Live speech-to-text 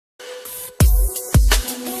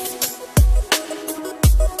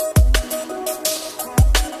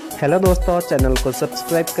Hello दोस्तों, channel को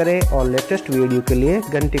subscribe करें और लेटेस्ट वीडियो के लिए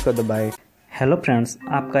घंटी को दबाएं। हेलो फ्रेंड्स,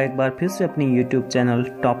 आपका एक बार फिर से अपनी YouTube channel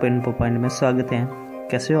top info point में स्वागत है।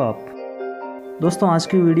 कैसे हो आप दोस्तों? आज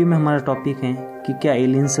की वीडियो में हमारा टॉपिक है कि क्या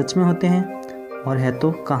एलियन सच में होते हैं और है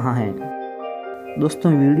तो कहाँ हैं।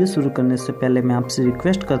 दोस्तों, वीडियो शुरू करने से पहले मैं आपसे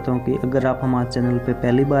रिक्वेस्ट करता हूँ कि अगर आप हमारे चैनल पर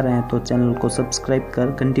पहली बार आए तो चैनल को सब्सक्राइब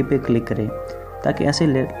कर घंटी पे क्लिक करें ताकि ऐसे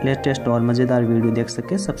लेटेस्ट और मज़ेदार वीडियो देख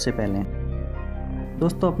सके सबसे पहले।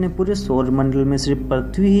 दोस्तों, अपने पूरे सौर मंडल में सिर्फ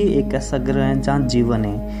पृथ्वी ही एक ऐसा ग्रह है जहाँ जीवन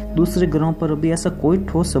है। दूसरे ग्रहों पर अभी ऐसा कोई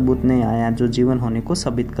ठोस सबूत नहीं आया जो जीवन होने को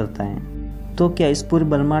साबित करता है। तो क्या इस पूरे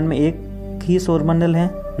ब्रह्मांड में एक ही सौर मंडल है?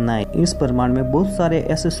 नहीं, इस ब्रह्मांड में बहुत सारे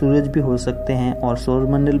ऐसे सूरज भी हो सकते हैं और सौर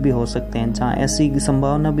मंडल भी हो सकते हैं जहाँ ऐसी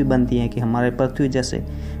संभावना भी बनती है कि हमारे पृथ्वी जैसे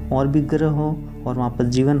और भी ग्रह हो और वहाँ पर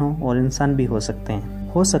जीवन हो और इंसान भी हो सकते हैं।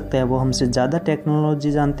 हो सकता है वो हमसे ज़्यादा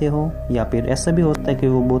टेक्नोलॉजी जानते हो या फिर ऐसा भी होता है कि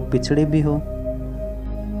वो बहुत पिछड़े भी हो।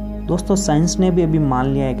 दोस्तों, साइंस ने भी अभी मान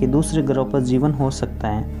लिया है कि दूसरे ग्रहों पर जीवन हो सकता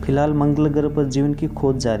है। फिलहाल मंगल ग्रह पर जीवन की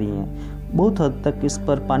खोज जारी है। बहुत हद तक इस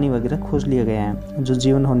पर पानी वगैरह खोज लिया गया है जो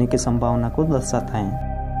जीवन होने की संभावना को दर्शाता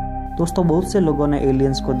है। दोस्तों, बहुत से लोगों ने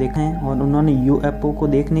एलियंस को देखा है और उन्होंने यूएफओ को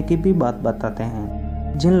देखने की भी बात बताते हैं।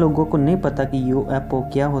 जिन लोगों को नहीं पता कि यूएफओ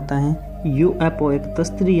क्या होता है, यूएफओ एक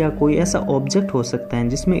तस्वीर या कोई ऐसा ऑब्जेक्ट हो सकता है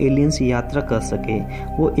जिसमें एलियंस यात्रा कर सके,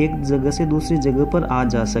 वो एक जगह से दूसरी जगह पर आ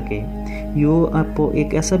जा सके। यूएफओ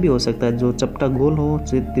एक ऐसा भी हो सकता है जो चपटा गोल हो,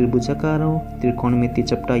 त्रिभुजाकार हो, त्रिकोणमिति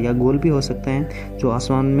चपटा या गोल भी हो सकता है जो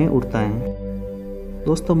आसमान में उड़ता है।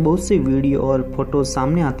 दोस्तों, बहुत से वीडियो और फोटो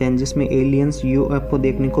सामने आते हैं जिसमें एलियंस यूएफओ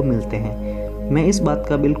देखने को मिलते हैं। मैं इस बात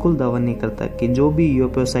का बिल्कुल दावा नहीं करता कि जो भी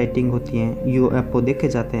यूएफओ साइटिंग होती है, यूएफओ देखे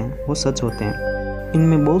जाते हैं, वो सच होते हैं।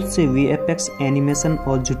 इनमें बहुत से वीएफएक्स, एनिमेशन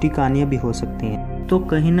और झूठी कहानियां भी हो सकती हैं। तो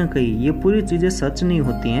कहीं ना कहीं ये पूरी चीजें सच नहीं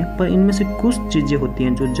होती हैं, पर इनमें से कुछ चीजें होती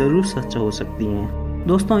हैं जो जरूर सच हो सकती हैं।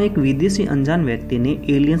 दोस्तों, एक विदेशी अनजान व्यक्ति ने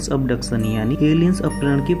एलियंस अबडक्शन यानी एलियंस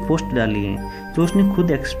अपहरण की पोस्ट डाली है जो उसने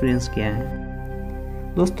खुद एक्सपीरियंस किया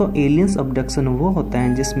है। दोस्तों, एलियंस अबडक्शन वो होता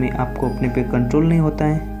है जिसमें आपको अपने पे कंट्रोल नहीं होता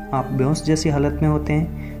है, आप बेहोश जैसी हालत में होते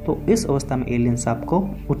हैं। तो इस अवस्था में एलियंस आपको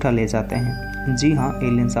उठा ले जाते हैं। जी हाँ,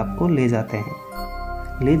 एलियंस आपको ले जाते हैं।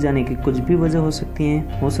 ले जाने की कुछ भी वजह हो सकती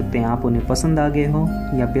हैं। हो सकते हैं आप उन्हें पसंद आ गए हो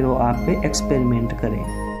या फिर वो आप पे एक्सपेरिमेंट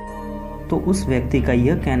करें। तो उस व्यक्ति का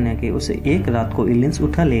यह कहना है कि उसे एक रात को एलियंस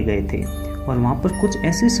उठा ले गए थे और वहाँ पर कुछ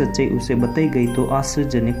ऐसी सच्चाई उसे बताई गई तो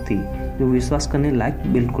आश्चर्यजनक थी जो विश्वास करने लायक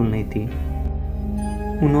बिल्कुल नहीं थी।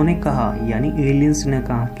 उन्होंने कहा, यानी एलियंस ने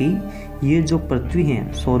कहा कि ये जो पृथ्वी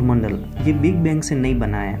है, सौरमंडल, ये बिग बैंग से नहीं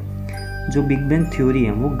बना है। जो बिग बैंग थ्योरी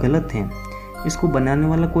है वो गलत है। इसको बनाने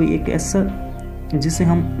वाला कोई एक ऐसा, जिसे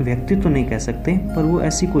हम व्यक्ति तो नहीं कह सकते, पर वो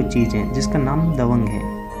ऐसी कोई चीज है जिसका नाम दबंग है।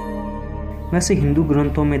 वैसे हिंदू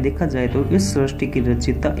ग्रंथों में देखा जाए तो इस सृष्टि की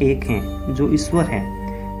रचयिता एक है जो ईश्वर है।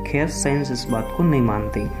 खैर, साइंस इस बात को नहीं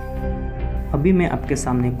मानती। अभी मैं आपके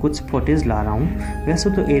सामने कुछ फुटेज ला रहा हूँ। वैसे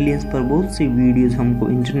तो एलियंस पर बहुत सी वीडियोज हमको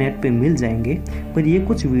इंटरनेट पे मिल जाएंगे, पर ये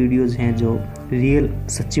कुछ वीडियोज हैं जो रियल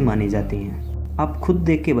सच्ची मानी जाती हैं। आप खुद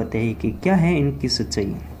देख के बताइए कि क्या है इनकी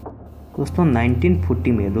सच्चाई। दोस्तों,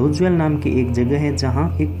 1940 में रोजवेल नाम की एक जगह है जहां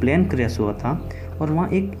एक प्लेन क्रैश हुआ था और वहां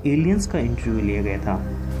एक एलियंस का इंटरव्यू लिया गया था।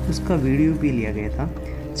 उसका वीडियो भी लिया गया था।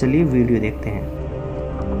 चलिए वीडियो देखते हैं।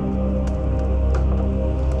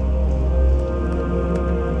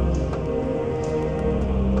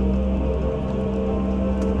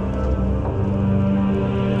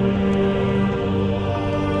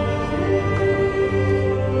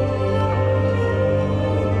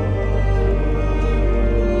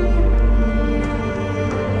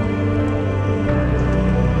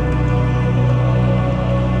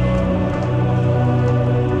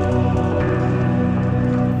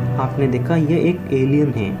 आपने देखा, ये एक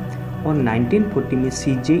एलियन है। और 1940 में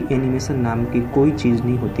सीजे एनिमेशन नाम की कोई चीज़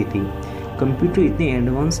नहीं होती थी। कंप्यूटर इतने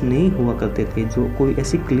एडवांस नहीं हुआ करते थे जो कोई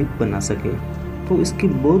ऐसी क्लिप बना सके। तो इसकी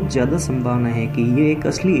बहुत ज़्यादा संभावना है कि ये एक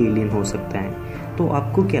असली एलियन हो सकता है। तो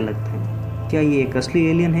आपको क्या लगता है, क्या ये एक असली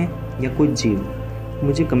एलियन है या कोई जीव?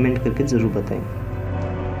 मुझे कमेंट करके ज़रूर बताएं।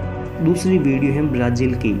 दूसरी वीडियो है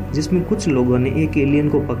ब्राज़ील की, जिसमें कुछ लोगों ने एक एलियन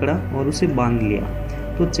को पकड़ा और उसे बांध लिया।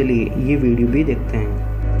 तो चलिए ये वीडियो भी देखते हैं।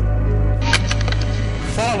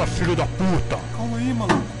 Fala, filho da puta! Calma aí,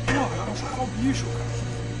 maluco. Porra, é machucar o bicho, cara.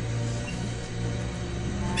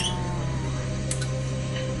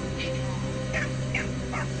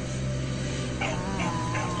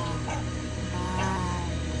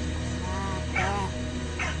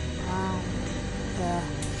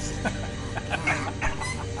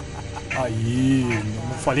 Aí,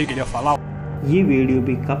 não falei que ele ia falar? ये वीडियो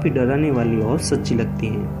भी काफ़ी डराने वाली और सच्ची लगती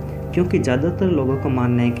है, क्योंकि ज़्यादातर लोगों का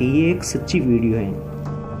मानना है कि ये एक सच्ची वीडियो है।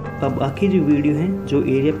 अब आखिरी वीडियो है जो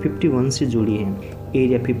एरिया 51 से जुड़ी है।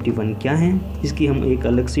 एरिया 51 क्या है, इसकी हम एक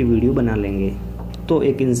अलग सी वीडियो बना लेंगे। तो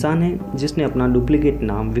एक इंसान है जिसने अपना डुप्लीकेट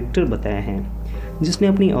नाम विक्टर बताया है, जिसने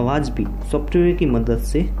अपनी आवाज़ भी सॉफ्टवेयर की मदद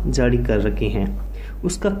से जारी कर रखी है।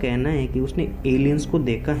 उसका कहना है कि उसने एलियंस को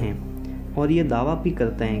देखा है और ये दावा भी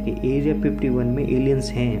करता है कि एरिया 51 में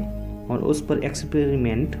एलियंस हैं और उस पर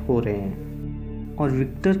एक्सपेरिमेंट हो रहे हैं, और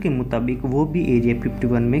विक्टर के मुताबिक वो भी एरिया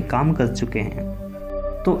 51 में काम कर चुके हैं।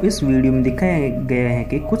 तो इस वीडियो में दिखाया गया है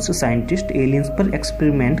कि कुछ साइंटिस्ट एलियंस पर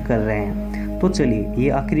एक्सपेरिमेंट कर रहे हैं। तो चलिए ये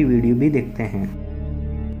आखिरी वीडियो भी देखते हैं।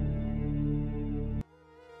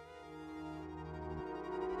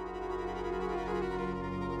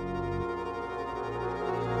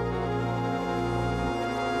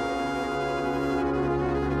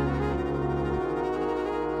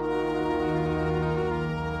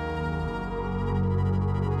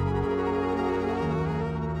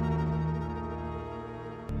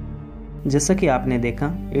 जैसा कि आपने देखा,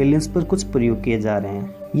 एलियंस पर कुछ प्रयोग किए जा रहे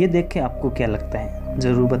हैं। ये देख के आपको क्या लगता है,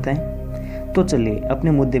 जरूर बताएं। तो चलिए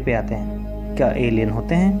अपने मुद्दे पे आते हैं। क्या एलियन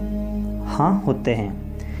होते हैं? हाँ, होते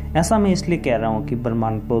हैं। ऐसा मैं इसलिए कह रहा हूँ कि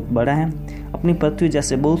ब्रह्मांड बहुत बड़ा है। अपनी पृथ्वी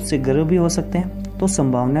जैसे बहुत से ग्रह भी हो सकते हैं, तो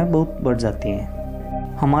संभावनाएं बहुत बढ़ जाती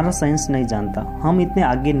हैं। हमारा साइंस नहीं जानता, हम इतने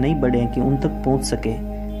आगे नहीं बढ़े हैं कि उन तक पहुँच सके,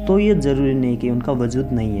 तो ये जरूरी नहीं कि उनका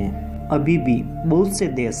वजूद नहीं है। अभी भी बहुत से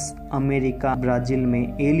देश, अमेरिका, ब्राजील में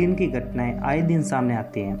एलियन की घटनाएं आए दिन सामने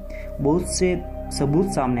आती हैं। बहुत से सबूत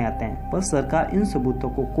सामने आते हैं, पर सरकार इन सबूतों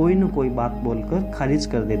को कोई न कोई बात बोलकर खारिज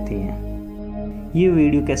कर देती है। ये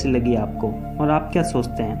वीडियो कैसी लगी आपको, और आप क्या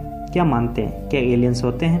सोचते हैं, क्या मानते हैं, क्या एलियंस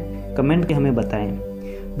होते हैं? कमेंट के हमें बताएं।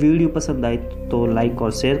 वीडियो पसंद आई तो लाइक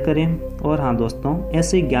और शेयर करें। और हाँ दोस्तों,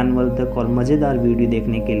 ऐसे ज्ञानवर्धक और मज़ेदार वीडियो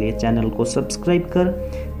देखने के लिए चैनल को सब्सक्राइब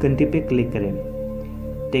कर घंटी पे क्लिक करें।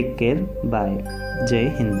 टेक केयर, बाय,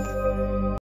 जय हिंद।